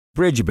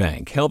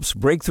Bridgebank helps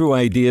breakthrough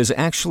ideas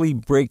actually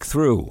break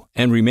through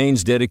and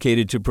remains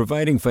dedicated to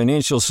providing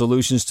financial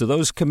solutions to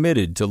those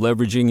committed to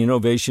leveraging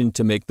innovation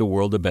to make the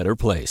world a better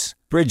place.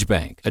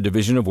 Bridgebank, a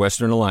division of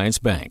Western Alliance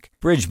Bank.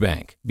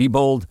 Bridgebank. Be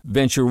bold,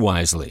 venture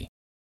wisely.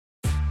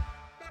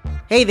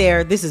 Hey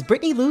there, this is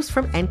Brittany Luce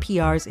from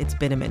NPR's It's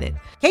Been a Minute.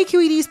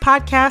 KQED's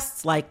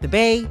podcasts like The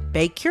Bay,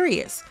 Bay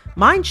Curious,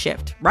 Mind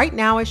Shift, Right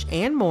Nowish,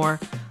 and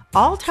more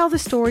all tell the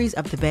stories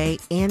of the Bay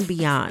and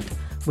beyond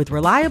with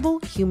reliable,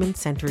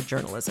 human-centered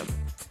journalism.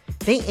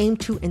 They aim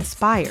to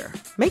inspire,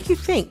 make you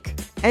think,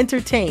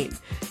 entertain,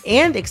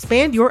 and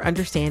expand your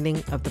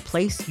understanding of the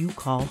place you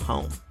call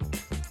home.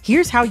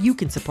 Here's how you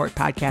can support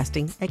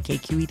podcasting at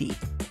KQED.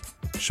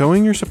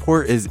 Showing your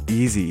support is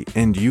easy,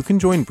 and you can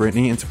join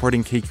Brittany in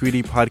supporting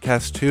KQED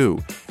Podcast too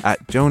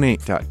at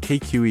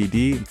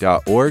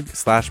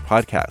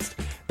donate.kqed.org/podcast.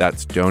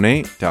 That's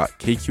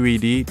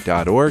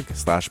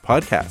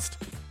donate.kqed.org/podcast.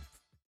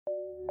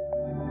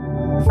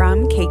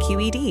 From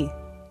KQED.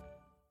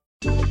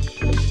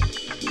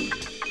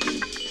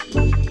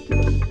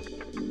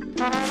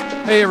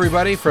 Hey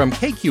everybody, from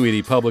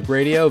KQED Public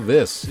Radio,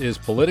 this is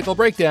Political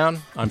Breakdown.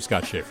 I'm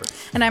Scott Schaefer.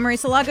 And I'm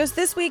Marisa Lagos.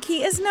 This week,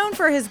 he is known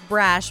for his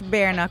brash,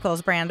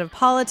 bare-knuckles brand of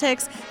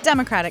politics.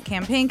 Democratic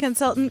campaign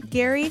consultant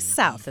Garry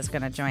South is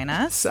going to join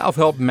us. South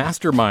helped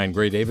mastermind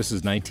Gray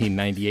Davis's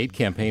 1998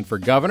 campaign for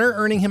governor,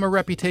 earning him a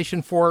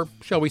reputation for,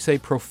 shall we say,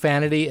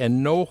 profanity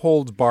and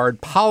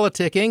no-holds-barred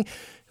politicking.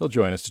 He'll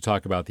join us to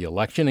talk about the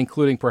election,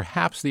 including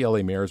perhaps the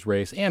LA mayor's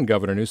race and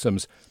Governor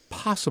Newsom's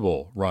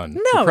possible run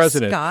for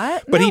president.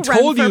 Scott. But no he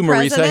told you, Marisa,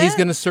 president. he's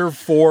going to serve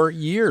 4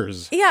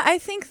 years. Yeah, I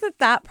think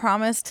that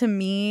promise to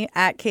me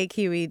at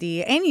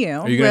KQED and you,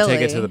 Are you going to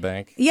take it to the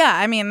bank? Yeah,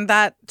 I mean,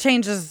 that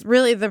changes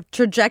really the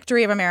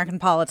trajectory of American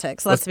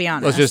politics, let's be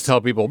honest. Let's just tell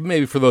people,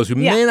 maybe for those who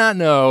may not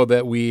know,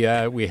 that we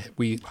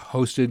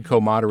hosted,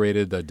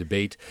 co-moderated a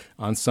debate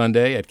on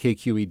Sunday at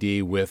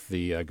KQED with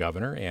the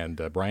governor and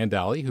Brian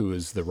Daly, who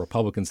is the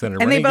Republican senator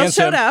running against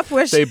him. And they both showed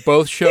up. They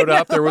both showed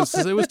up. It was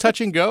touch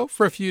and go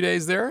for a few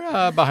days there,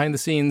 behind the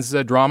scenes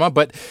drama.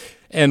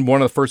 And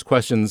one of the first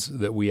questions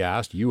that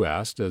you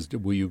asked is,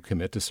 will you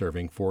commit to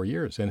serving 4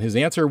 years? And his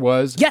answer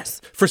was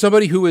yes. For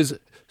somebody who is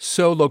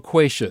so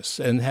loquacious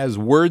and has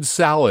word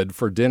salad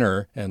for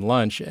dinner and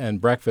lunch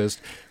and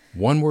breakfast,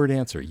 one word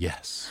answer,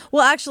 yes.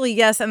 Well, actually,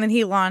 yes. And then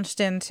he launched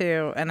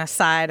into an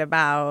aside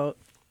about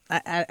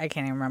I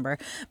can't even remember,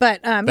 but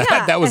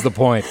yeah, that was the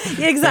point.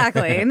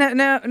 Exactly.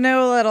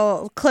 No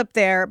little clip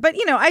there, but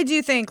I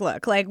do think,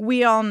 look, like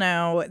we all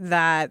know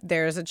that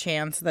there's a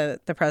chance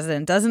that the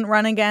president doesn't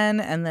run again,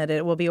 and that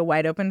it will be a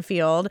wide open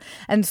field.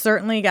 And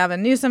certainly,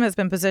 Gavin Newsom has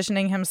been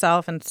positioning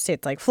himself in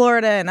states like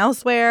Florida and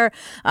elsewhere.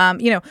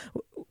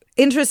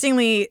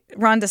 Interestingly,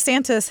 Ron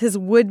DeSantis, his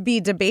would-be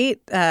debate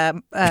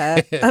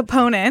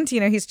opponent,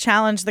 he's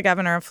challenged the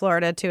governor of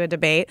Florida to a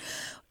debate,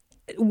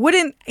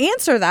 wouldn't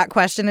answer that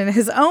question in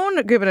his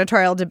own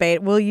gubernatorial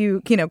debate. Will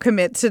you,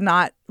 commit to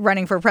not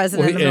running for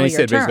president in the middle of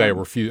your term? He said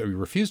basically, he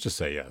refused to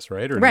say yes,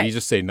 right? Or did he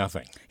just say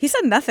nothing? He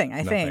said nothing,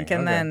 I think.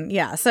 And then,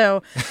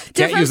 so Can't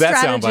different use that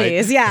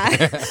strategies. soundbite.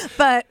 Yeah.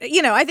 But,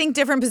 I think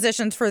different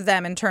positions for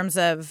them in terms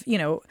of,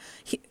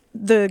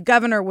 the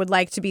governor would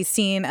like to be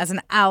seen as an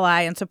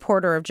ally and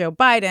supporter of Joe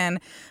Biden.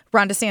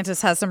 Ron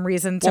DeSantis has some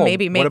reason to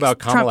maybe make Trump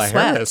sweat. What about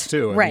Kamala Harris,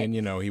 too? Right. I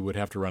mean, he would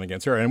have to run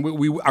against her. And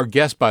our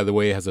guest, by the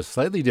way, has a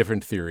slightly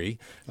different theory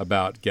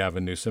about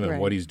Gavin Newsom and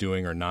what he's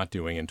doing or not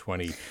doing in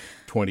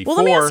 2024. Well,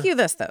 let me ask you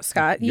this, though,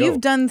 Scott.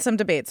 You've done some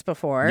debates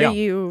before. Yeah.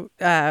 You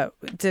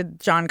did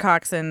John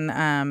Cox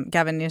and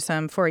Gavin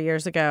Newsom 4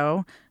 years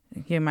ago.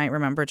 You might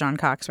remember John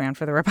Cox ran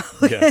for the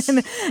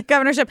Republican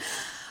governorship.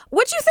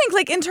 What do you think,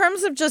 like, in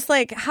terms of just,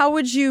 like, how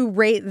would you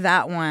rate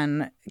that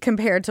one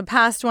compared to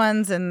past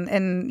ones? And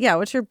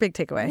what's your big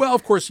takeaway? Well,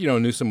 of course,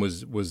 Newsom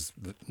was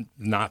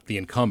not the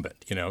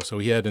incumbent, so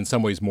he had in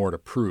some ways more to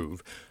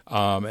prove.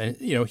 And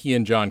he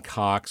and John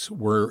Cox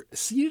were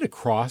seated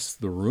across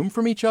the room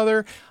from each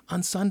other.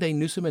 On Sunday,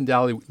 Newsom and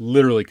Daly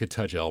literally could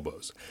touch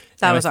elbows.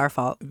 That was our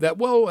fault. That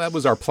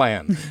was our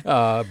plan.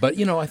 But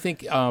I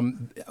think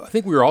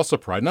we were all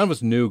surprised. None of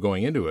us knew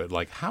going into it.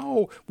 Like,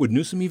 how would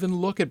Newsom even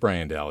look at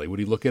Brian Daly? Would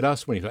he look at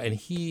us and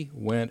he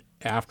went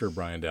after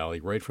Brian Daly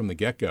right from the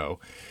get-go.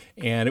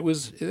 And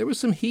there was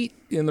some heat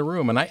in the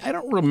room. And I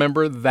don't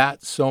remember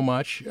that so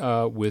much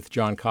with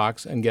John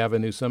Cox and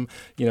Gavin Newsom.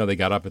 They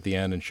got up at the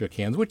end and shook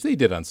hands, which they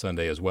did on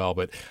Sunday as well.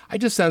 But I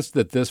just sensed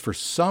that this, for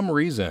some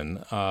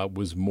reason,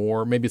 was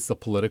more, maybe it's the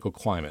political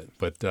climate.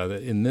 But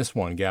in this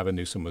one, Gavin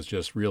Newsom was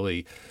just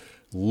really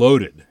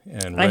loaded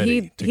and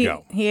ready to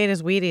go. He ate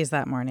his Wheaties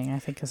that morning, I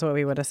think is what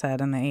we would have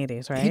said in the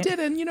 80s, right? He did.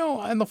 And,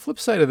 on the flip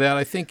side of that,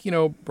 I think,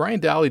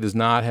 Brian Daly doesn't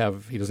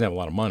have a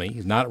lot of money.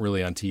 He's not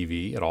really on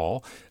TV at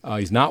all.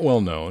 He's not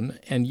well known.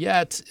 And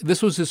yet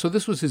this was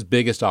his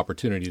biggest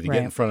opportunity to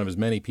get in front of as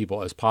many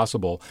people as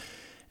possible.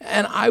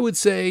 And I would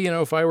say,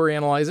 if I were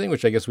analyzing,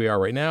 which I guess we are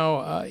right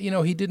now,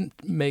 he didn't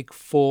make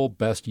full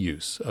best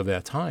use of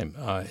that time.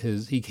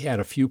 He had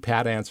a few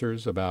pat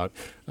answers about,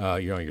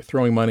 you're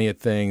throwing money at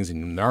things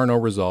and there are no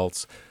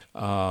results.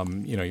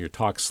 you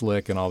talk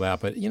slick and all that.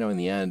 But, in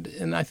the end,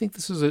 and I think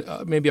this is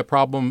maybe a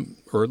problem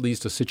or at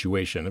least a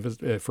situation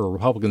for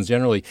Republicans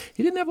generally,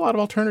 he didn't have a lot of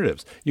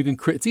alternatives.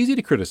 It's easy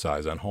to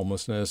criticize on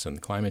homelessness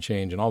and climate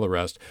change and all the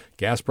rest,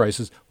 gas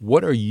prices.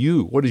 What is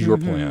your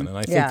plan? And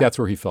I think that's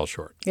where he fell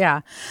short.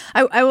 Yeah.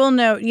 I will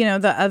note,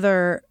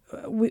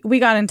 we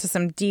got into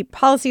some deep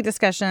policy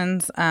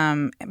discussions,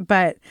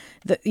 but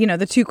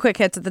the two quick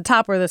hits at the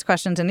top were this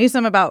question to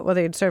Newsom about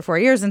whether he'd serve 4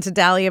 years and to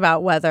Daly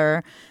about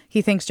whether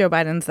he thinks Joe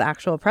Biden's the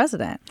actual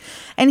president.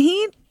 And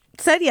he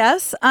said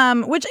yes,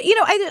 which,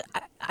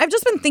 I've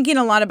just been thinking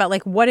a lot about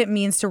like what it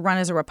means to run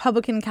as a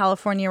Republican in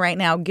California right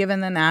now,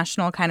 given the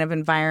national kind of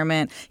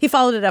environment. He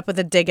followed it up with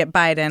a dig at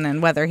Biden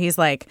and whether he's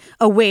like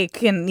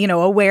awake and,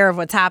 aware of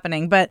what's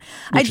happening. But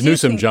which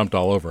Newsom jumped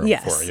all over him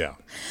for, yeah.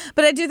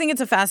 But I do think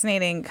it's a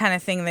fascinating kind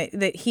of thing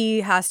that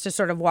he has to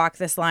sort of walk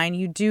this line.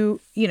 You do,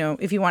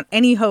 if you want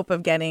any hope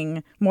of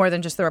getting more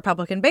than just the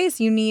Republican base,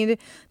 you need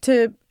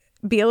to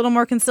be a little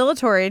more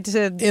conciliatory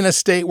in a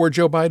state where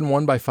Joe Biden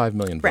won by 5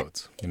 million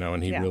votes,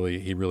 and he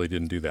really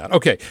didn't do that.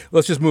 Okay,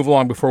 let's just move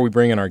along before we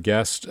bring in our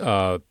guest.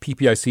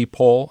 PPIC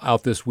poll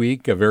out this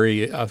week, a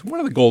very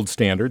one of the gold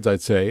standards,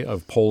 I'd say,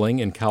 of polling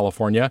in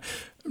California.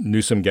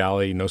 Newsom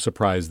Galley, no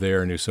surprise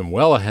there. Newsom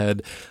well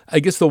ahead. I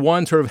guess the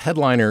one sort of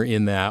headliner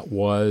in that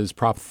was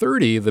Prop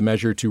 30, the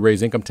measure to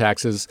raise income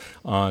taxes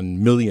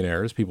on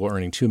millionaires, people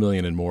earning $2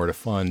 million and more, to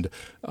fund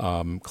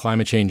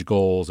climate change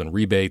goals and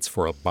rebates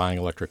for buying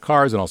electric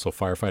cars and also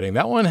firefighting.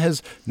 That one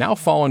has now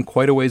fallen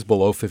quite a ways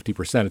below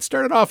 50%. It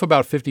started off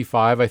about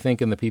 55, I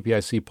think, in the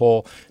PPIC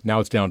poll. Now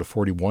it's down to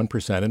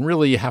 41%. And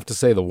really, you have to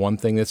say the one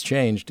thing that's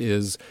changed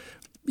is,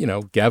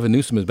 Gavin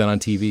Newsom has been on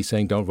TV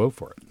saying don't vote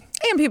for it.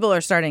 And people are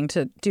starting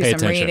to do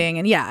some reading.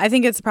 And I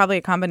think it's probably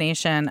a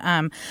combination.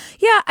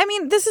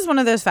 This is one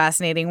of those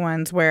fascinating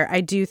ones where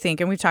I do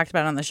think, and we've talked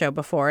about it on the show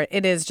before,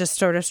 it is just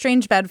sort of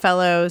strange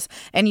bedfellows.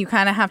 And you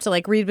kind of have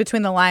to read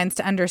between the lines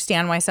to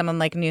understand why someone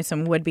like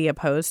Newsom would be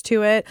opposed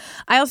to it.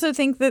 I also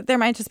think that there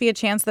might just be a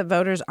chance that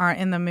voters aren't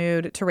in the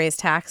mood to raise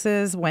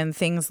taxes when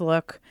things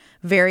look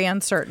very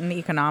uncertain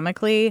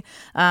economically,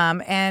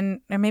 and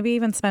or maybe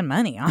even spend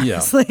money,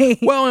 honestly.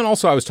 Yeah. Well, and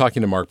also I was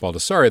talking to Mark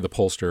Baldessari, the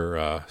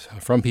pollster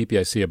from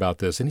PPIC, about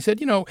this, and he said,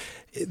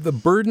 the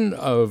burden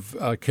of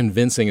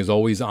convincing is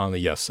always on the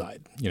yes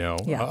side.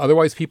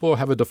 Otherwise people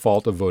have a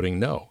default of voting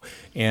no.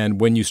 And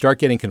when you start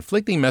getting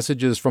conflicting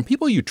messages from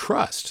people you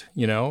trust,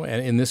 and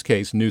in this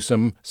case,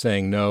 Newsom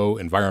saying no,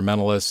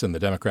 environmentalists and the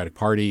Democratic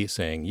Party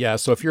saying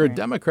yes. So if you're a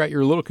Democrat,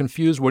 you're a little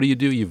confused. What do?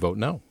 You vote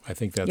no. I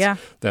think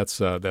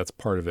that's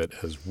part of it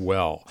as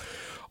well.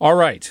 All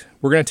right,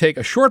 we're going to take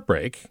a short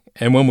break,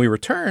 and when we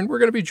return, we're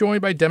going to be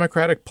joined by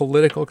Democratic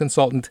political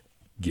consultant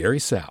Garry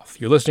South.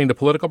 You're listening to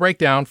Political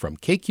Breakdown from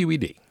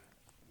KQED.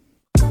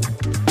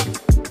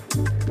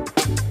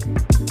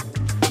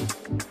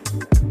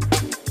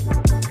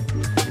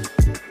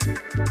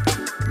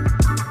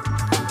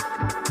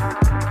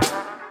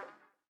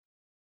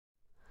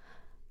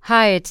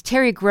 Hi, it's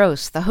Terry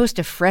Gross, the host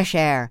of Fresh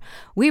Air.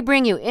 We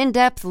bring you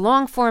in-depth,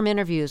 long-form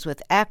interviews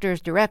with actors,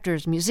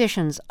 directors,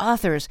 musicians,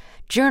 authors,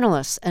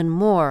 journalists, and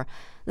more.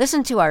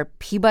 Listen to our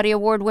Peabody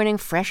Award-winning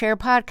Fresh Air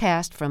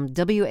podcast from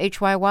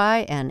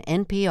WHYY and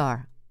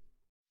NPR.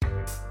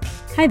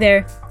 Hi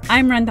there,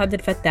 I'm Randa Abdel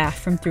Fattah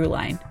from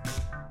Throughline.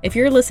 If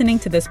you're listening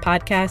to this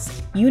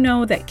podcast, you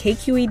know that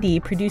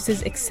KQED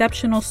produces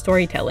exceptional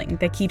storytelling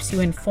that keeps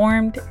you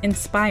informed,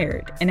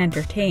 inspired, and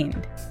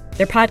entertained.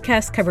 Their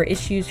podcasts cover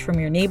issues from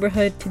your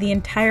neighborhood to the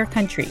entire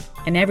country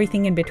and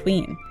everything in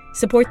between.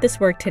 Support this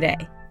work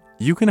today.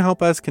 You can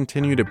help us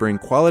continue to bring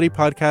quality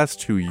podcasts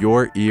to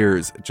your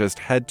ears. Just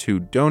head to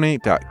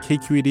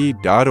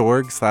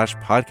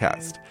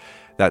donate.kqed.org/podcast.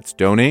 That's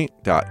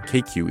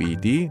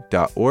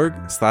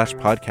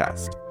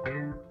donate.kqed.org/podcast.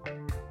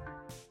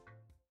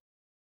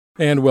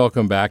 And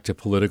welcome back to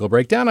Political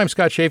Breakdown. I'm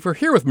Scott Schaefer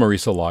here with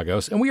Marisa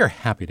Lagos, and we are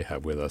happy to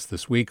have with us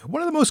this week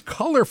one of the most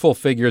colorful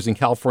figures in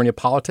California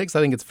politics, I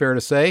think it's fair to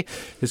say.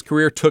 His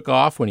career took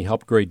off when he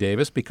helped Gray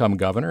Davis become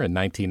governor in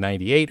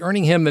 1998,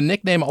 earning him the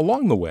nickname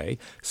along the way,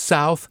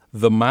 South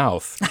the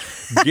Mouth.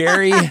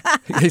 Garry,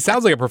 he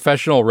sounds like a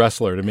professional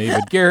wrestler to me,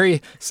 but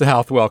Garry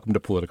South, welcome to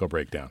Political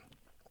Breakdown.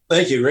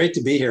 Thank you. Great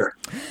to be here.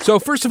 So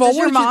first of all, does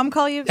your mom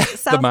call you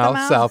South the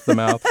Mouth? South the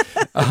Mouth.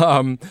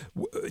 I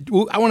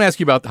want to ask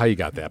you about how you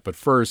got that. But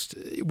first,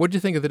 what did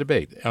you think of the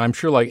debate? And I'm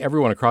sure like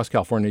everyone across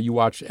California, you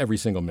watched every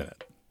single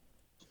minute.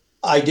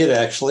 I did,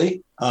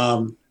 actually.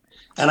 And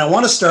I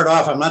want to start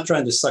off, I'm not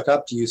trying to suck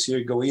up to you, so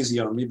you go easy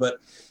on me, but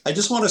I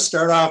just want to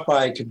start off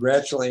by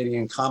congratulating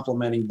and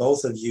complimenting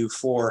both of you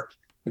for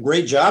the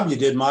great job you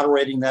did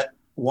moderating that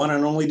one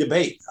and only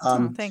debate.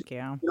 Thank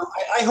you.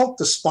 I hope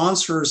the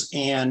sponsors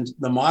and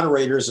the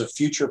moderators of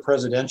future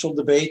presidential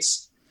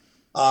debates,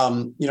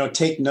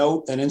 take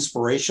note and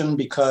inspiration,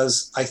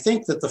 because I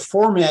think that the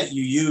format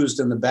you used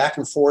in the back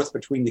and forth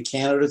between the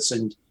candidates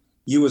and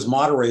you as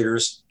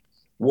moderators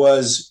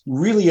was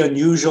really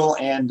unusual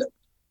and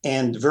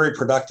very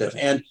productive.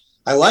 And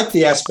I like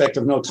the aspect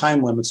of no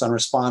time limits on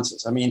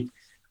responses. I mean,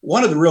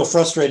 one of the real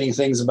frustrating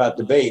things about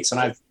debates, and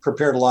I've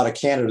prepared a lot of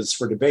candidates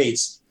for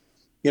debates,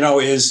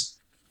 is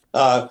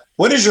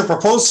what is your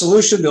proposed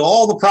solution to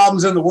all the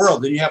problems in the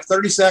world? And you have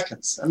 30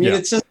 seconds. I mean,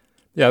 it's just.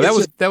 Yeah,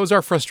 that was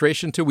our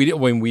frustration too. We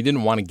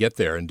didn't want to get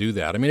there and do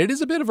that. I mean, it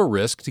is a bit of a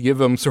risk to give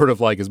them sort of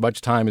like as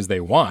much time as they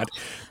want.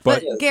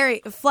 But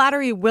Gary,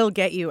 flattery will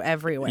get you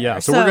everywhere. Yeah,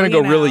 so we're going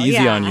to go really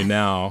easy on you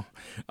now.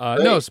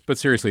 No, but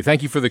seriously,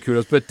 thank you for the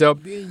kudos. But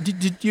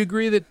did you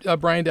agree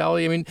that Brian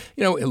Daly? I mean,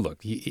 look,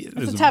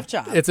 it's a tough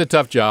job. It's a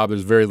tough job.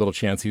 There's very little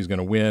chance he was going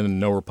to win, and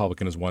no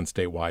Republican has won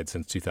statewide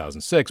since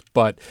 2006.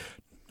 But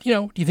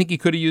do you think he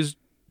could have used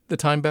the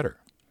time better?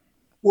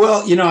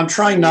 Well, I'm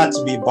trying not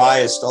to be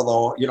biased,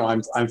 although,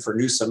 I'm for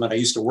Newsom and I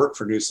used to work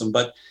for Newsom.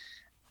 But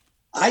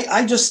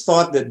I just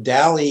thought that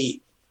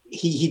Daly,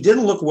 he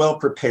didn't look well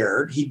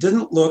prepared. He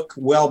didn't look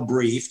well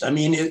briefed. I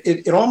mean,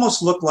 it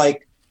almost looked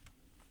like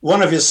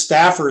one of his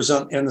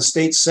staffers in the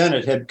state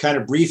Senate had kind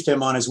of briefed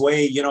him on his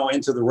way,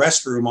 into the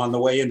restroom on the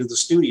way into the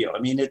studio. I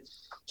mean,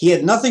 he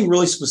had nothing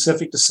really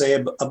specific to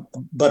say,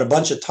 but a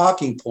bunch of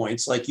talking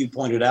points, like you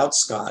pointed out,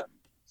 Scott.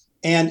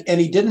 And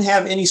he didn't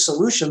have any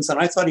solutions. And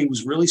I thought he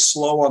was really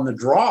slow on the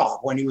draw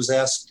when he was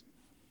asked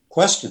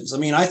questions. I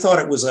mean, I thought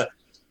it was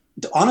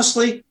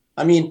honestly,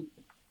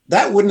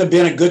 that wouldn't have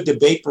been a good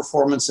debate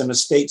performance in a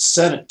state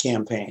Senate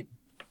campaign.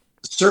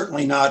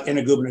 Certainly not in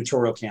a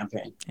gubernatorial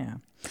campaign. Yeah.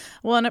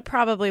 Well, and it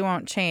probably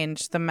won't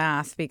change the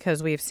math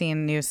because we've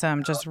seen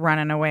Newsom just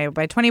running away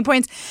by 20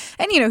 points.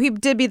 And, he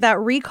did beat that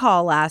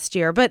recall last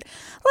year. But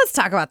let's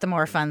talk about the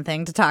more fun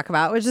thing to talk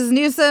about, which is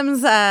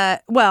Newsom's,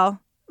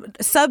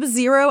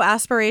 sub-zero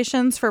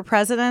aspirations for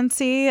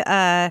presidency,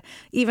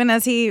 even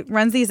as he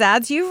runs these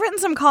ads. You've written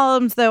some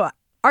columns, though,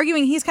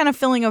 arguing he's kind of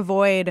filling a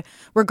void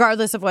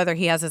regardless of whether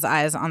he has his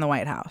eyes on the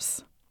White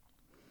House.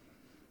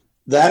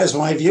 That is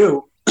my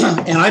view,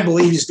 and I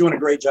believe he's doing a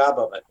great job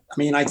of it. I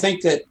mean, I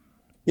think that,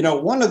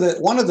 one of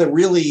the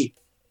really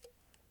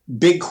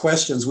big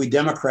questions we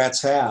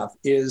Democrats have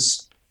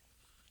is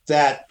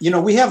that,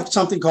 we have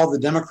something called the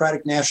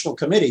Democratic National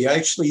Committee. I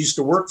actually used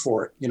to work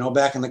for it,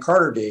 back in the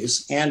Carter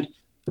days. And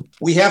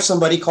we have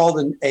somebody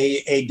called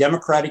a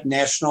Democratic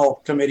National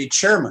Committee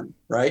chairman,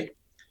 right,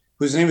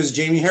 whose name is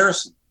Jamie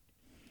Harrison.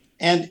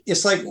 And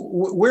it's like,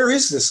 where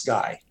is this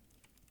guy?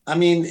 I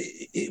mean,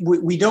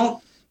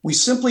 we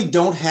simply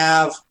don't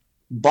have.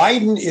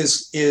 Biden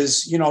is,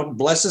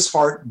 bless his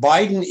heart,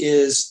 Biden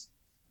is,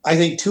 I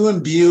think, too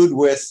imbued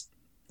with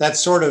that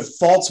sort of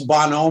false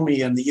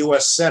bonhomie in the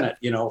U.S. Senate,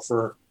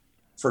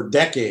 for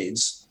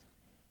decades,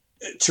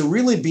 to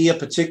really be a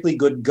particularly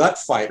good gut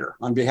fighter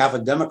on behalf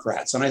of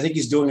Democrats. And I think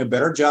he's doing a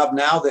better job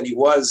now than he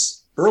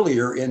was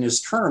earlier in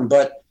his term.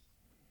 But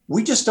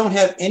we just don't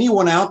have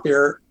anyone out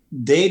there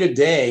day to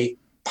day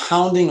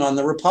pounding on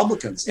the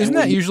Republicans. Isn't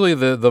that usually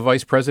the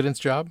vice president's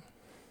job?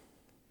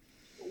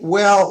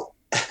 Well,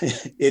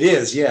 it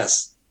is,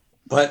 yes.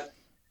 But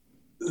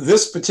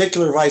this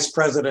particular vice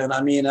president,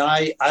 I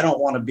don't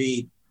want to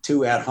be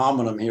too ad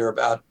hominem here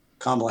about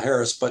Kamala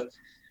Harris, but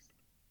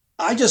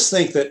I just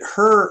think that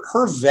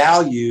her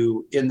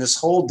value in this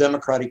whole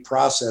democratic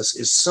process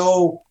is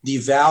so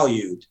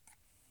devalued,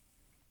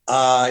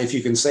 if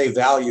you can say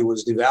value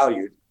was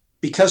devalued,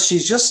 because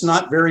she's just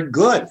not very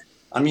good.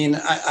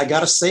 I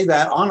got to say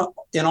that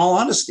in all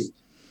honesty.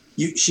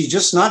 She's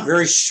just not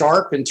very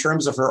sharp in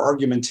terms of her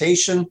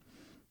argumentation.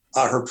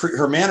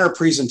 Her manner of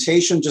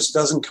presentation just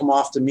doesn't come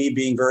off to me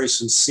being very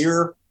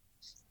sincere.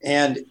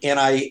 And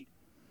I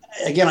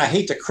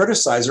hate to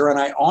criticize her, and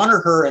I honor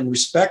her and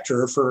respect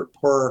her for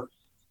her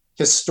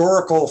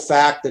historical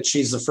fact that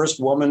she's the first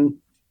woman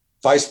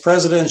vice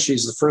president.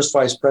 She's the first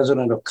vice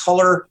president of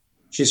color.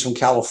 She's from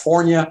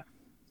California.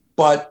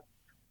 But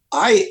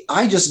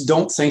I just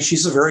don't think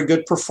she's a very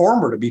good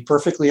performer, to be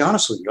perfectly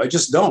honest with you. I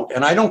just don't.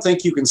 And I don't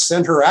think you can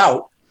send her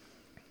out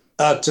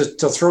to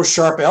throw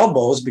sharp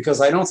elbows,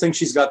 because I don't think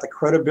she's got the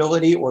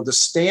credibility or the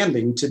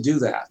standing to do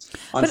that,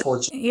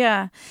 unfortunately. But,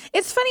 yeah.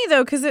 It's funny,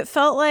 though, because it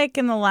felt like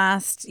in the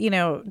last,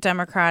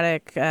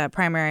 Democratic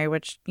primary,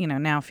 which,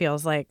 now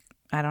feels like,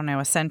 I don't know,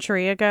 a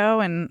century ago,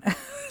 and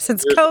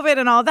since COVID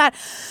and all that.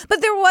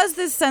 But there was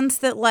this sense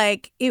that,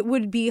 it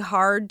would be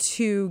hard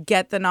to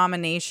get the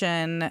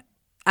nomination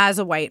as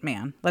a white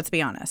man, let's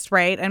be honest,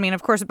 right?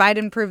 Of course,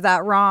 Biden proved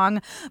that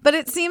wrong, but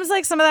it seems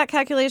like some of that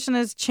calculation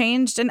has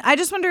changed. And I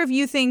just wonder if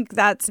you think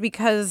that's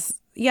because,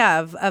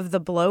 of the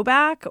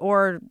blowback,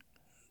 or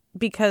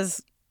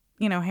because,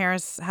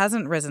 Harris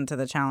hasn't risen to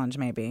the challenge,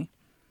 maybe.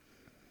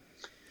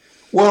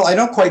 Well, I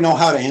don't quite know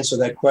how to answer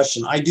that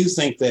question. I do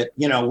think that,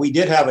 we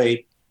did have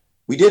a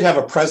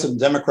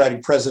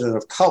Democratic president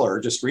of color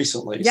just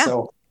recently. Yeah.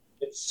 So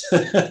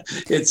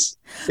it's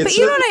but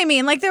you know what I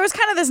mean? There was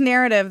kind of this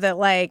narrative that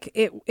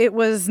it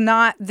was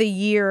not the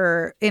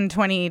year in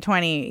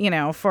 2020,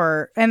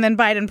 and then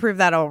Biden proved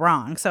that all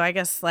wrong. So I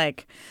guess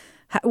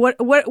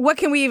what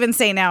can we even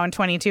say now in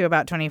 22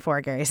 about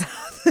 24, Garry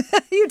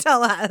South? You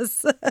tell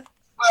us.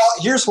 Well,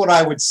 here's what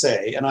I would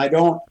say, and I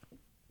don't,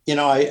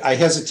 I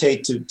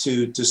hesitate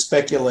to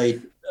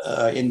speculate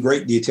in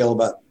great detail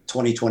about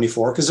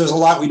 2024, because there's a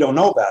lot we don't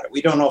know about it.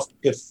 We don't know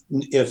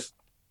if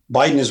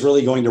Biden is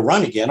really going to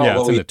run again. Yeah,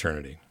 although it's an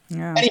eternity.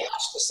 Yeah. And he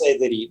has to say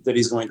that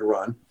he's going to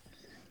run.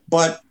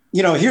 But,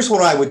 here's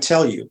what I would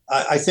tell you.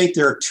 I think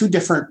there are two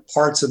different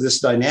parts of this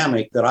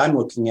dynamic that I'm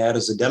looking at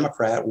as a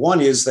Democrat. One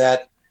is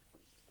that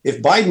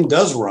if Biden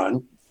does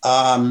run,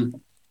 how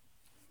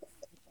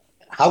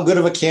good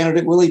of a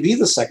candidate will he be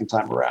the second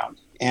time around?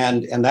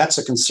 And that's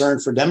a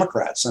concern for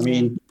Democrats. I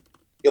mean,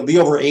 he'll be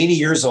over 80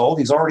 years old.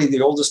 He's already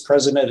the oldest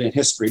president in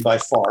history by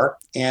far.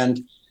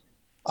 And,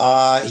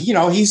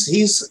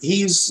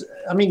 he's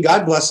I mean,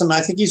 God bless him.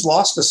 I think he's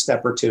lost a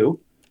step or two.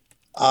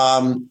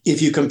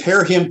 If you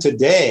compare him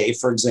today,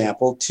 for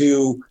example,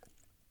 to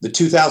the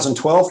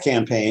 2012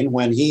 campaign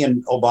when he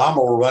and Obama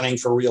were running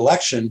for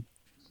re-election,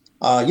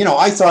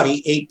 I thought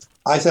he ate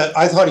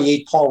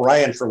Paul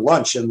Ryan for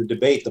lunch in the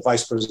debate, the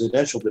vice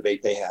presidential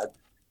debate they had.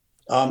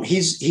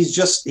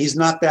 He's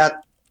not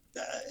that,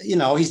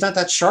 he's not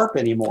that sharp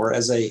anymore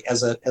as a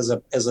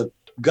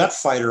gut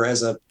fighter,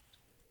 as a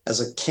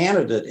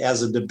candidate,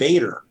 as a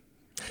debater.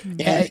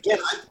 And again,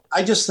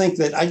 I just think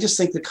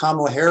that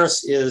Kamala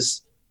Harris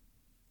is,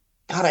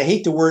 God, I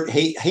hate to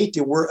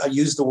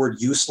use the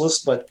word useless,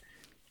 but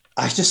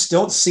I just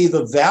don't see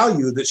the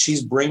value that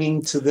she's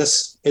bringing to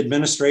this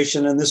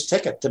administration and this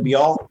ticket to be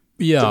all.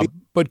 Yeah,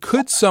 but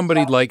could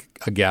somebody like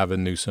a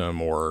Gavin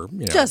Newsom or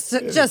just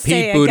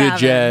Pete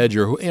Buttigieg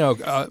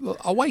or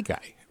a white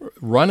guy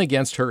run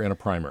against her in a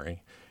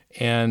primary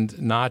and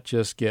not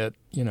just get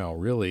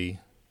really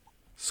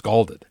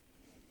scalded?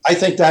 I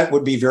think that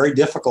would be very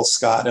difficult,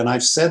 Scott. And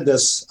I've said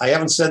this. I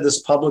haven't said this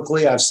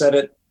publicly. I've said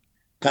it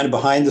kind of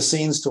behind the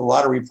scenes to a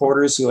lot of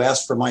reporters who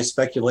asked for my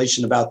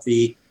speculation about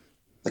the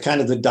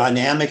kind of the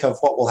dynamic of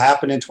what will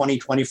happen in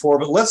 2024.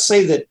 But let's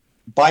say that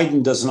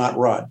Biden does not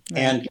run.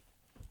 And,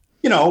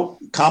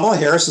 Kamala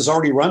Harris has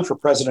already run for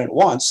president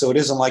once, so it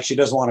isn't like she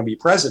doesn't want to be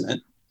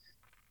president.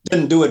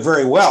 Didn't do it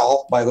very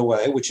well, by the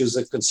way, which is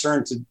a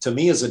concern to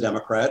me as a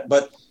Democrat.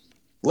 But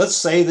let's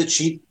say that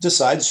she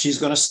decides she's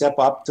going to step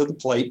up to the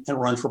plate and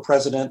run for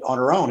president on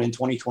her own in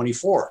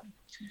 2024.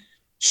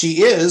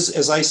 She is,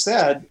 as I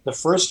said, the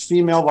first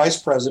female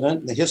vice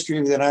president in the history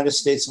of the United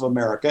States of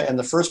America and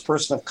the first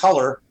person of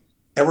color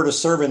ever to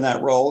serve in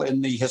that role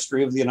in the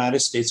history of the United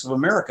States of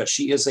America.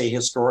 She is a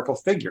historical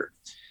figure.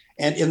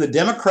 And in the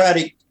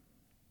Democratic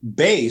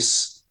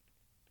base,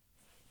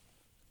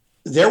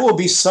 there will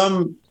be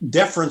some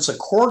deference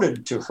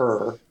accorded to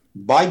her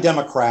by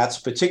Democrats,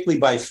 particularly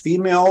by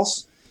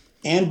females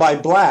and by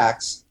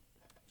blacks,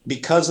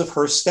 because of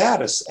her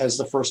status as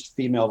the first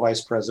female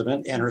vice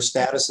president and her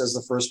status as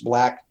the first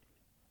black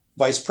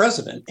vice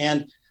president.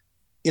 And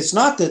it's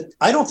not that,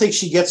 I don't think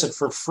she gets it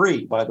for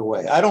free, by the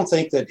way. I don't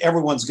think that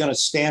everyone's going to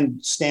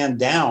stand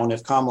down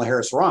if Kamala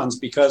Harris runs,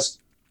 because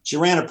she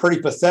ran a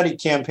pretty pathetic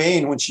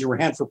campaign when she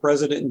ran for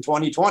president in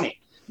 2020.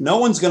 No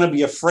one's going to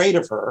be afraid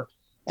of her,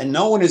 and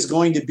no one is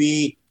going to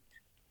be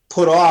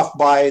put off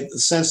by the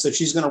sense that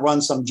she's going to run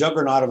some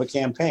juggernaut of a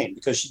campaign,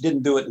 because she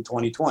didn't do it in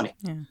 2020.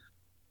 Yeah.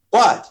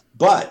 But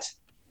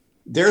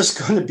there's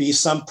going to be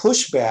some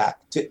pushback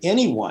to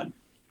anyone,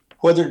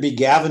 whether it be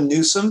Gavin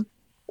Newsom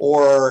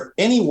or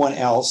anyone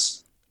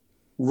else,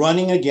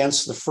 running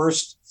against the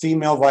first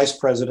female vice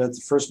president,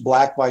 the first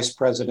black vice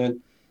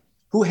president,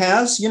 who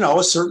has,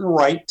 a certain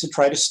right to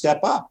try to step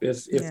up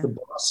if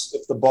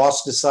the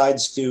boss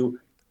decides to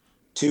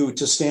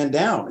stand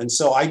down. And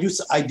so I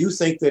do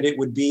think that it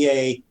would be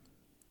a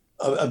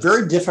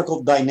very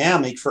difficult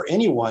dynamic for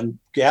anyone,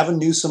 Gavin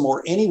Newsom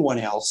or anyone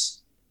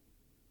else,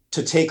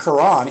 to take her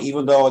on,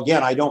 even though,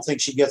 again, I don't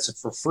think she gets it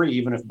for free,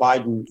 even if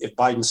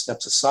Biden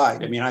steps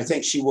aside. I mean, I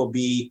think she will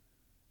be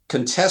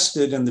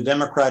contested in the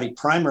Democratic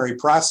primary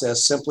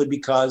process simply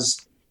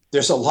because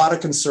there's a lot of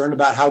concern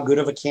about how good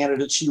of a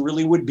candidate she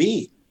really would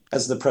be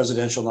as the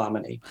presidential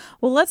nominee.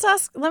 Well,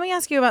 let me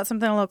ask you about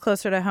something a little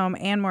closer to home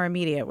and more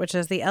immediate, which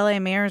is the LA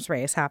mayor's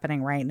race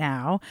happening right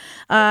now.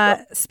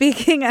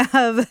 Speaking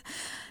of,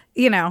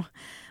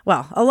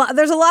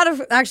 there's a lot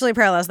of actually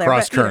parallels there.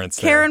 Cross currents.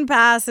 Karen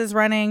Bass is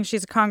running.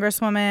 She's a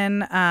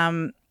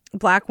congresswoman,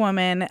 black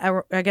woman,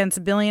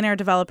 against billionaire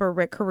developer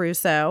Rick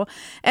Caruso.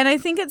 And I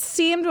think it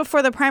seemed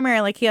before the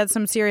primary like he had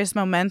some serious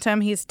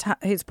momentum. He's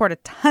poured a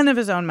ton of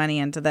his own money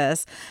into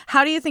this.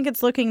 How do you think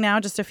it's looking now,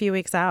 just a few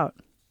weeks out?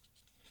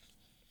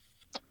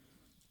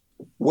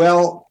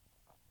 Well,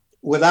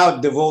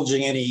 without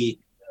divulging any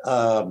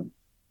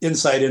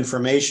inside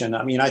information,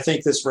 I mean, I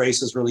think this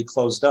race is really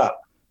closed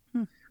up.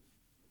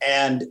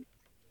 And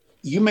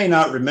you may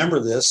not remember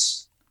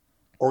this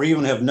or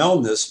even have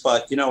known this,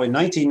 but, in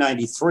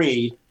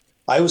 1993,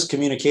 I was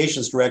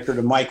communications director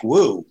to Mike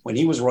Wu when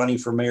he was running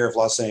for mayor of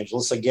Los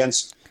Angeles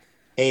against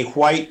a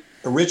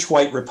rich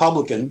white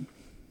Republican,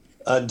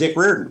 Dick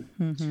Reardon.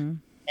 Mm-hmm.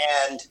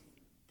 And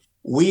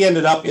we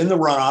ended up in the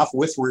runoff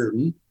with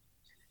Reardon.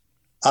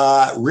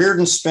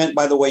 Reardon spent,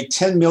 by the way,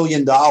 $10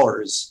 million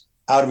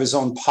out of his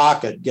own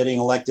pocket getting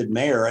elected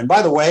mayor. And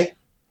by the way,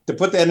 to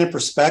put that in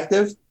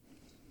perspective,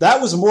 that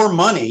was more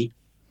money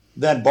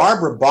than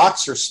Barbara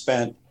Boxer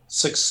spent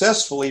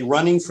successfully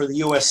running for the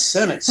U.S.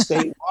 Senate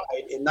statewide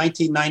in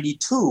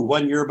 1992,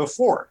 1 year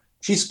before.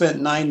 She spent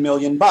 $9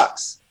 million.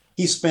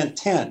 He spent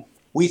 10.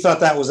 We thought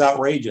that was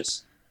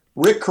outrageous.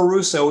 Rick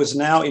Caruso is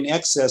now in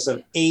excess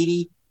of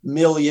 $80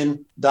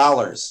 million.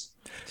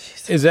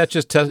 Is that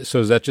just so?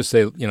 Does that just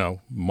say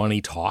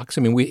money talks?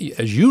 I mean, we,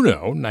 as you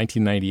know,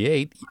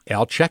 1998,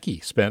 Al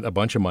Checky spent a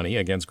bunch of money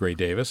against Gray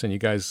Davis, and you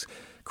guys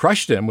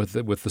crushed him with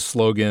the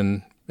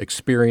slogan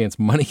 "Experience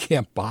money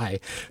can't buy."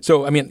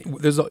 So, I mean,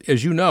 there's,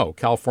 as you know,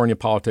 California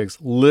politics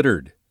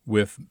littered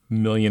with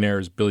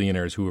millionaires,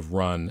 billionaires who have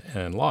run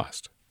and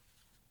lost.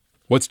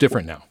 What's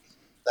different now?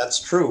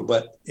 That's true,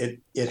 but it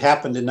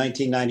happened in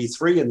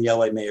 1993 in the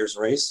LA mayor's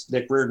race.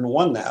 Dick Reardon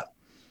won that.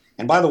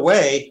 And by the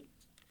way,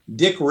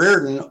 Dick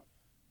Reardon,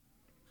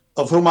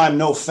 of whom I'm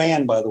no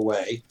fan, by the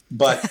way,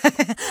 but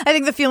I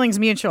think the feeling's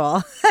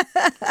mutual.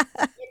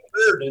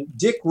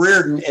 Dick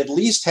Reardon at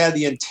least had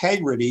the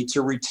integrity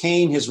to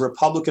retain his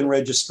Republican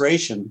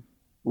registration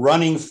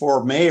running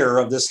for mayor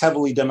of this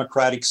heavily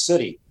Democratic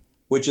city,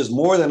 which is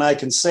more than I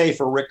can say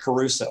for Rick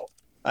Caruso.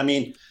 I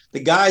mean, the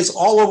guy's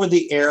all over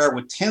the air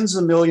with tens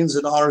of millions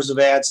of dollars of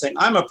ads saying,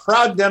 I'm a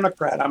proud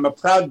Democrat. I'm a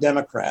proud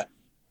Democrat.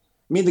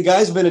 I mean, the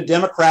guy's been a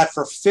Democrat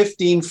for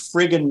 15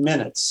 friggin'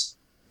 minutes,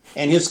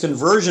 and his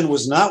conversion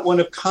was not one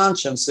of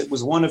conscience. It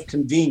was one of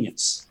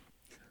convenience.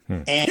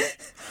 And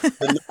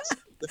the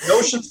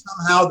notion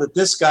somehow that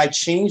this guy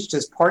changed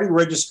his party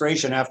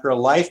registration after a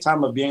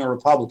lifetime of being a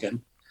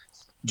Republican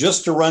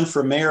just to run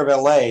for mayor of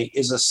LA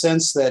is a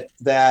sense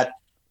that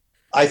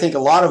I think a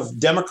lot of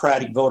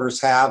Democratic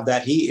voters have,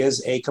 that he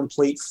is a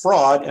complete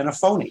fraud and a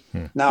phony.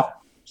 Now,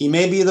 he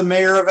may be the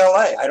mayor of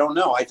LA. I don't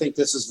know. I think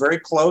this is very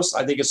close.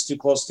 I think it's too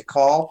close to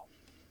call.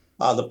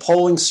 The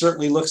polling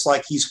certainly looks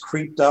like he's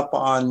creeped up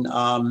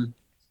on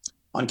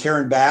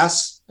Karen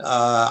Bass.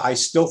 I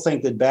still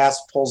think that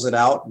Bass pulls it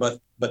out, but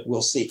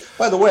we'll see.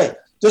 By the way,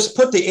 just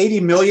put the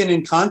 80 million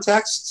in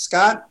context,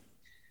 Scott.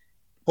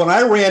 When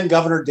I ran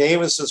Governor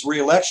Davis's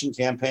reelection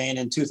campaign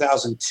in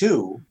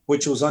 2002,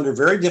 which was under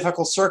very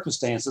difficult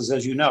circumstances,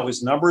 as you know,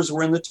 his numbers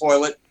were in the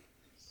toilet.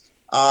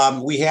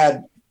 We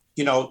had,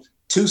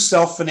 two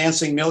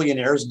self-financing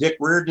millionaires, Dick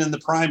Reardon in the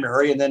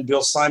primary and then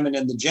Bill Simon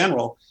in the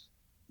general.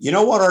 You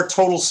know what our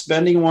total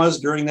spending was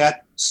during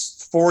that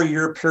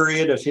 4-year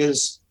period of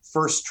his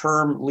first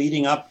term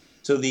leading up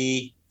to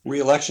the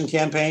reelection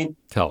campaign?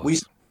 Tell us. We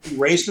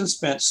raised and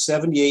spent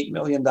 $78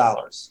 million.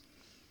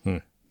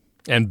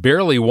 And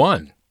barely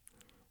won,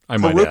 I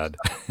might add.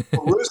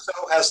 Caruso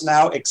has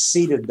now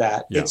exceeded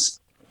that. Yeah.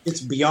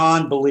 It's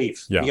beyond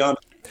belief. Yeah. Beyond.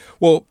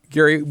 Well,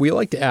 Garry, we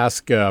like to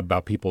ask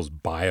about people's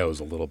bios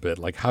a little bit.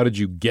 Like, how did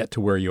you get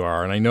to where you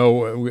are? And I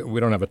know we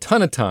don't have a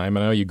ton of time.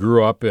 I know you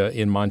grew up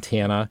in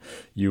Montana.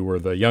 You were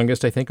the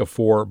youngest, I think, of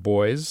 4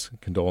 boys.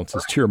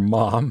 Condolences to your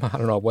mom. I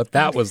don't know what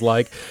that was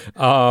like.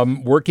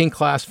 Working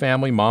class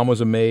family. Mom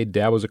was a maid.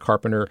 Dad was a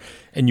carpenter.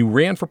 And you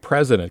ran for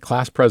president,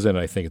 class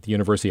president, I think, at the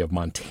University of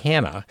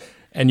Montana.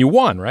 And you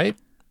won, right?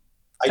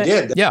 I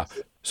did. Yeah.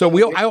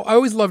 So I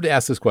always love to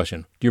ask this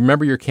question. Do you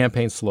remember your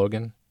campaign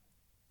slogan?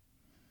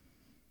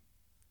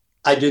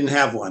 I didn't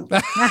have one.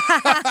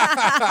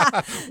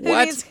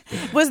 What?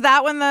 Was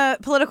that when the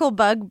political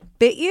bug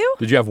bit you?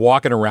 Did you have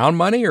walking around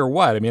money or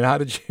what? I mean, how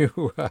did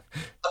you? I'll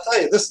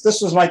tell you,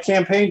 this was my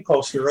campaign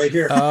poster right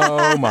here.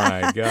 Oh,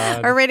 my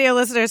God. Our radio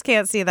listeners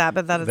can't see that,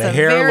 but that is the a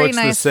hair very looks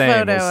nice the same,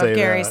 photo we'll of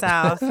Garry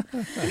that. South.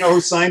 You know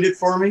who signed it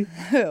for me?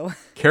 Who?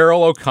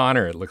 Carol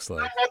O'Connor, it looks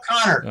like.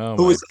 Carol O'Connor, Oh,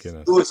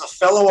 who is a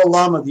fellow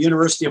alum of the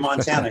University of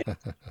Montana.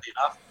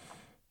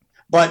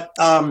 But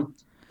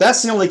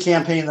that's the only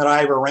campaign that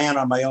I ever ran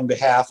on my own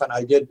behalf, and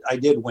I did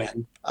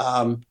win.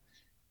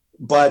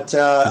 But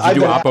did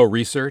you do Oppo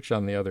research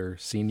on the other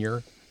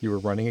senior you were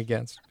running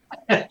against?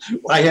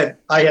 I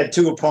had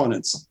 2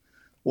 opponents,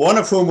 one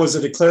of whom was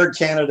a declared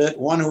candidate,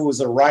 one who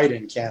was a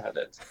write-in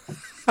candidate.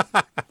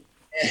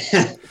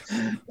 And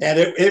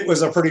it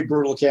was a pretty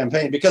brutal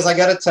campaign because I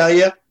got to tell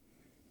you,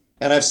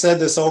 and I've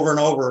said this over and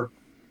over,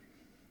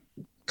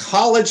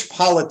 college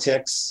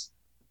politics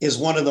is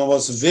one of the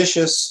most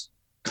vicious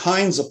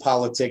kinds of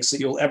politics that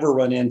you'll ever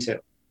run into.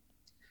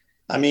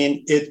 I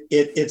mean,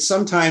 it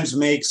sometimes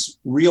makes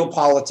real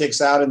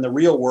politics out in the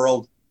real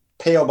world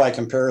pale by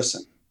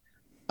comparison.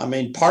 I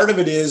mean, part of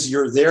it is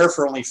you're there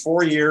for only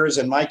 4 years.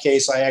 In my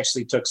case, I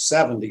actually took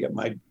 7 to get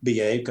my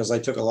BA because I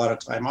took a lot of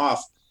time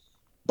off.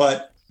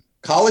 But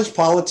college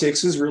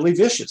politics is really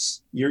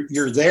vicious.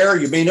 You're there.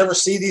 You may never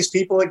see these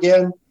people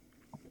again.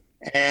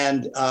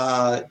 And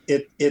I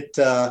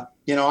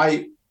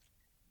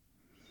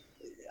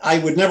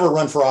would never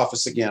run for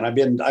office again.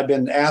 I've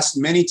been asked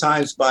many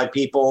times by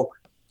people,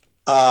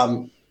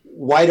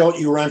 why don't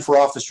you run for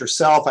office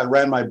yourself? I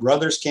ran my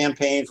brother's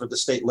campaign for the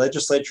state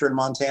legislature in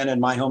Montana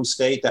in my home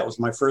state. That was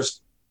my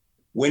first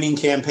winning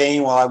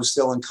campaign while I was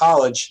still in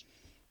college.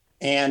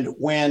 And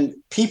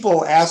when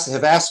people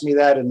have asked me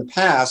that in the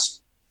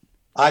past,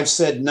 I've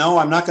said, no,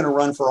 I'm not going to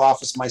run for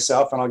office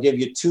myself. And I'll give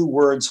you 2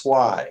 words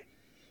why.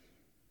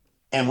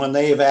 And when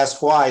they have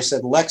asked why, I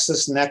said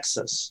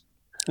LexisNexis.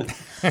 Well,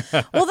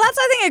 that's,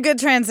 I think, a good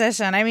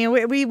transition. I mean,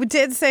 we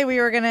did say we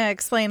were going to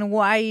explain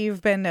why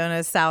you've been known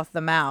as South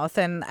the Mouth.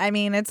 And I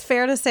mean, it's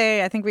fair to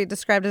say, I think we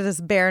described it as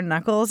bare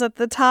knuckles at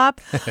the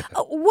top.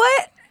 A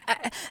lot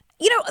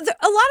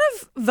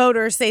of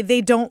voters say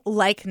they don't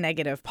like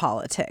negative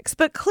politics,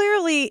 but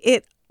clearly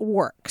it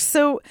works.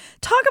 So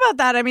talk about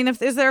that. I mean,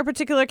 is there a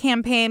particular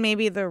campaign,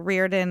 maybe the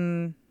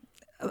Reardon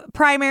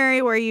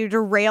primary where you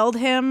derailed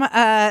him,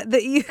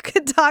 that you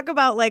could talk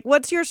about, like,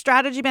 what's your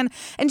strategy been?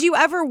 And do you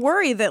ever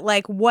worry that,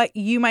 like, what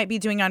you might be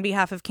doing on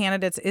behalf of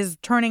candidates is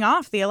turning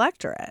off the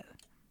electorate?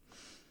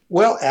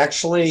 Well,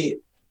 actually,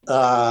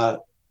 let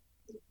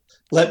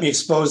me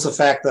expose the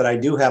fact that I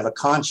do have a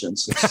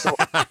conscience.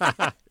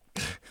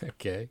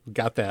 Okay,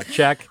 got that.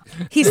 Check.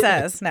 He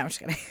says. No, I'm just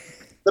kidding.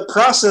 The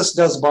process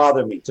does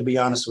bother me, to be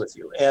honest with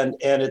you. And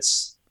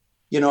it's,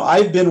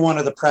 I've been one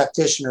of the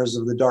practitioners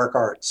of the dark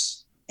arts.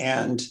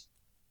 And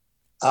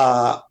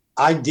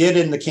I did,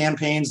 in the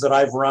campaigns that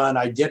I've run,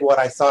 I did what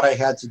I thought I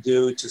had to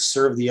do to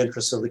serve the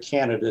interests of the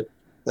candidate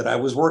that I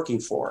was working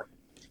for.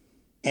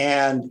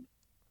 And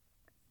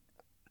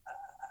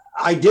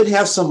I did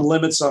have some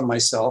limits on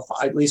myself,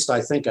 at least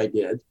I think I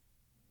did.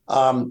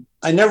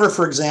 I never,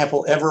 for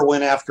example, ever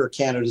went after a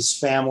candidate's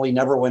family,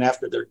 never went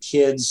after their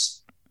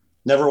kids,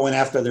 never went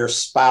after their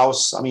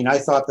spouse. I mean, I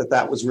thought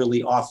that was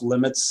really off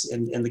limits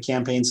in the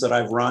campaigns that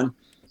I've run.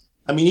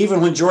 I mean, even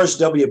when George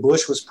W.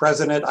 Bush was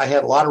president, I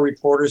had a lot of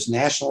reporters,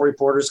 national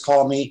reporters,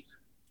 call me,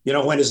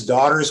 when his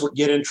daughters would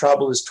get in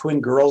trouble, his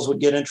twin girls would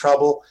get in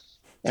trouble,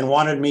 and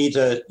wanted me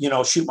to,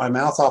 shoot my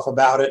mouth off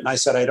about it. And I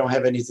said, I don't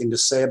have anything to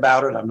say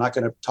about it. I'm not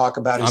going to talk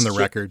about it. On the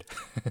record.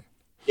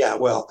 Yeah,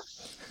 well,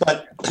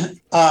 but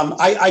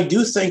I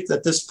do think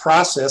that this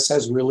process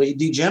has really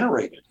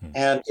degenerated.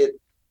 And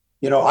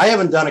I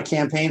haven't done a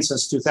campaign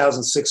since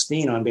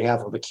 2016 on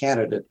behalf of a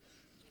candidate.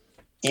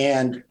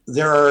 And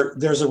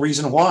there's a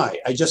reason why.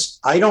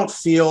 I don't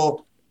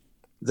feel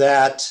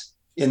that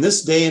in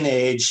this day and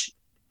age,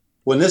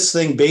 when this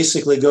thing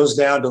basically goes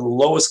down to the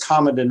lowest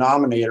common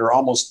denominator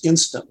almost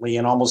instantly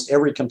in almost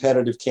every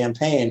competitive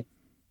campaign,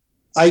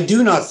 I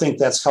do not think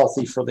that's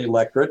healthy for the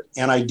electorate,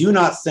 and I do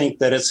not think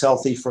that it's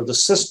healthy for the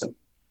system.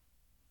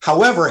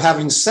 However,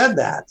 having said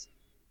that,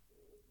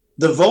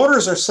 the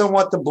voters are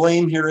somewhat to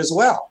blame here as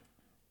well,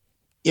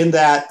 in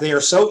that they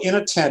are so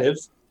inattentive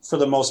for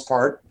the most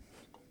part,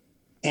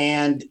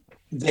 and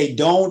they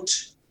don't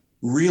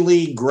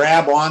really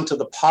grab onto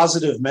the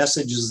positive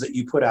messages that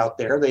you put out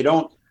there. They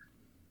don't.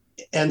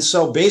 And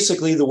so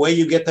basically the way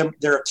you get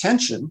their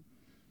attention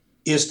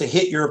is to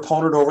hit your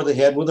opponent over the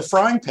head with a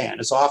frying pan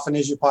as often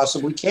as you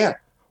possibly can.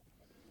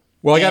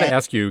 Well, I got to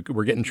ask you,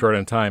 we're getting short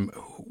on time.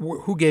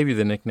 Who gave you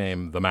the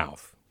nickname The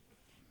Mouth?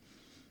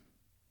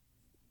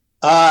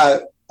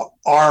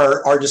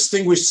 Our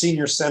distinguished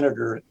senior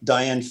senator,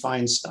 Dianne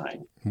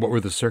Feinstein. What were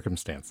the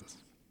circumstances?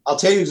 I'll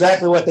tell you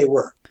exactly what they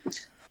were.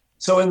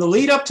 So in the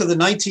lead up to the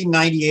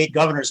 1998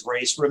 governor's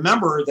race,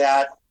 remember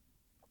that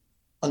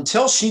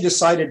until she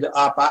decided to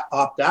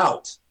opt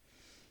out,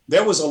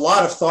 there was a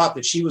lot of thought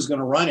that she was going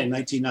to run in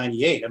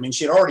 1998. I mean,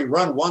 she had already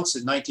run once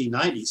in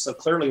 1990, so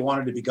clearly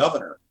wanted to be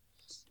governor.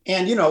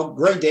 And,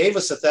 Gray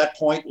Davis at that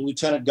point,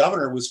 lieutenant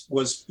governor,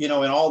 was in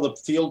all the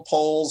field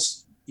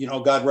polls,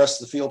 God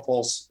rest the field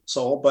polls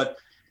soul. But,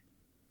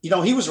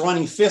 he was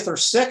running fifth or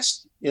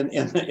sixth in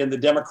the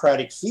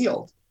Democratic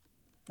field.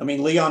 I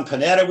mean, Leon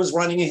Panetta was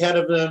running ahead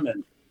of him,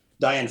 and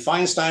Dianne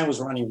Feinstein was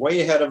running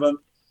way ahead of him.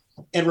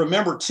 And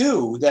remember,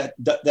 too, that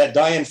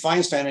Dianne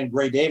Feinstein and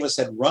Gray Davis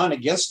had run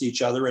against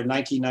each other in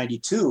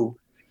 1992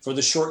 for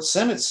the short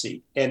Senate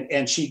seat,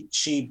 and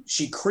she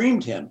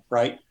creamed him,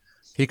 right?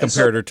 He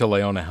compared her to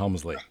Leona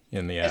Helmsley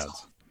in the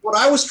ads. What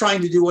I was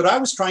trying to do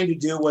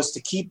was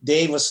to keep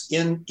Davis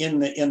in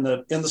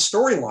the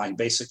storyline,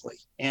 basically.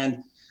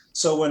 And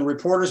so when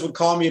reporters would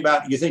call me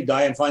about, you think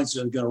Dianne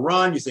Feinstein is going to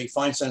run? You think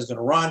Feinstein is going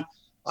to run?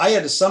 I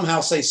had to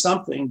somehow say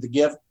something to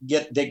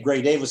get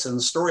Gray Davis in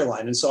the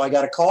storyline. And so I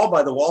got a call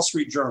by the Wall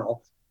Street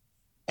Journal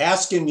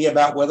asking me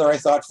about whether I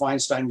thought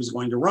Feinstein was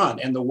going to run.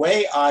 And the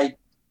way I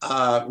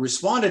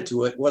responded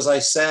to it was I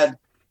said,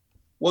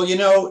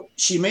 well,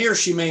 she may or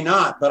she may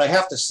not, but I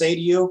have to say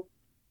to you,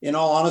 in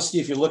all honesty,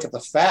 if you look at the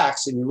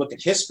facts and you look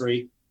at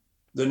history,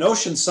 the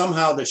notion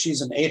somehow that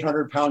she's an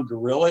 800-pound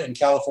gorilla in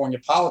California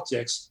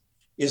politics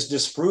is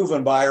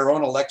disproven by her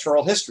own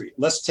electoral history.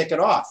 Let's tick it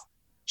off.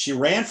 She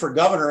ran for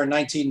governor in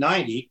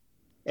 1990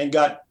 and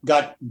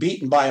got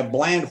beaten by a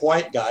bland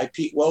white guy,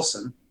 Pete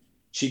Wilson.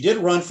 She did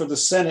run for the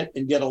Senate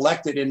and get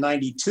elected in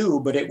 92,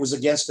 but it was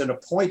against an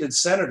appointed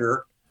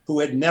senator who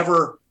had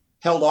never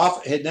been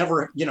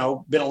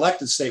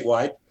elected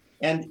statewide.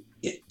 And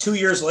 2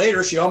 years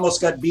later, she almost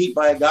got beat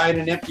by a guy in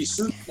an empty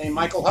suit named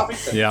Michael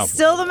Huffington. Yeah.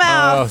 Still the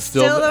mouth. Oh,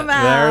 still the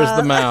mouth. There's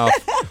the mouth.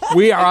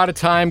 We are out of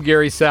time,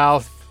 Garry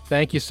South.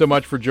 Thank you so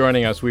much for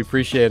joining us. We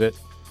appreciate it.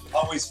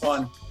 Always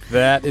fun.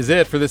 That is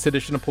it for this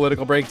edition of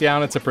Political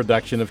Breakdown. It's a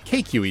production of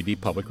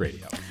KQED Public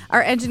Radio.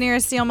 Our engineer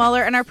is Seal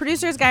Muller, and our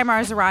producer is Guy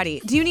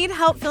Marzarati. Do you need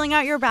help filling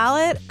out your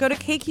ballot? Go to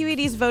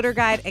KQED's voter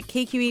guide at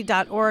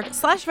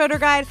kqed.org/voter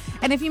guide.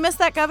 And if you missed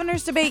that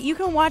governor's debate, you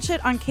can watch it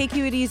on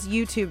KQED's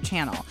YouTube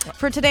channel.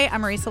 For today,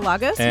 I'm Marisa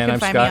Lagos. And you can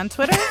find me on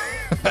Twitter.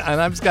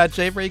 And I'm Scott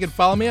Schaefer. You can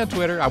follow me on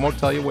Twitter. I won't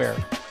tell you where.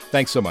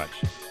 Thanks so much.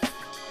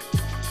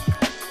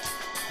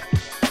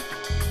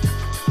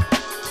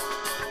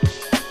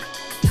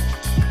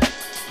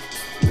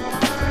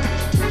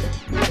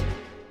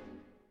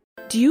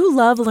 Do you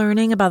love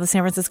learning about the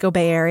San Francisco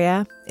Bay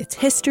Area? Its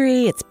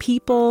history, its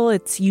people,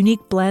 its unique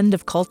blend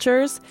of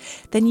cultures?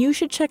 Then you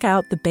should check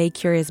out the Bay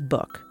Curious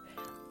book.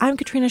 I'm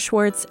Katrina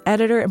Schwartz,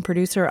 editor and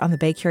producer on the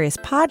Bay Curious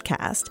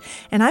podcast,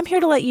 and I'm here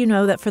to let you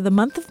know that for the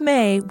month of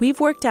May, we've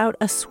worked out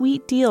a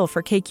sweet deal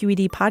for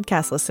KQED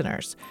podcast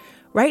listeners.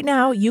 Right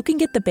now, you can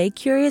get the Bay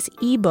Curious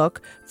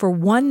ebook for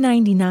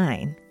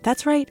 $1.99.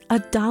 That's right,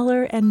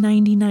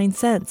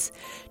 $1.99.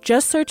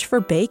 Just search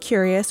for Bay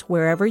Curious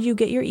wherever you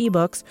get your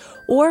ebooks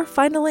or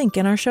find a link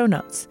in our show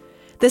notes.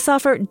 This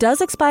offer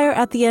does expire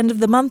at the end of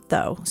the month,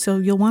 though, so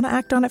you'll want to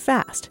act on it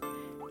fast.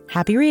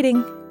 Happy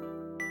reading.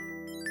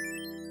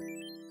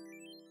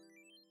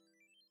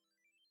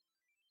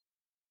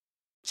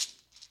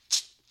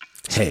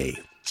 Hey,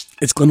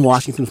 it's Glenn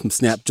Washington from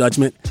Snap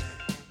Judgment.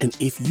 And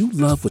if you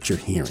love what you're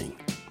hearing,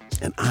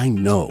 and I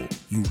know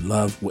you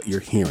love what you're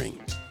hearing,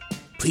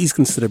 please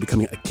consider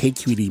becoming a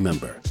KQED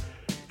member.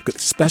 You get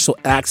special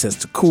access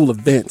to cool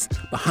events,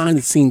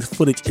 behind-the-scenes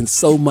footage, and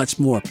so much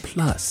more.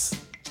 Plus,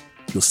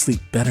 you'll sleep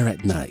better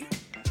at night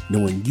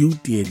knowing you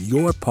did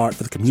your part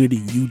for the community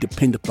you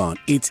depend upon.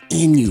 It's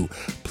in you.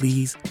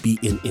 Please be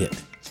in it.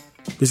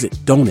 Visit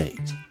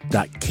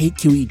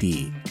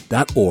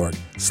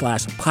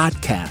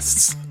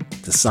donate.kqed.org/podcasts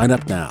to sign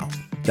up now.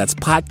 That's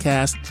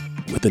podcast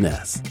with an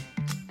S.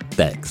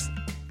 Thanks.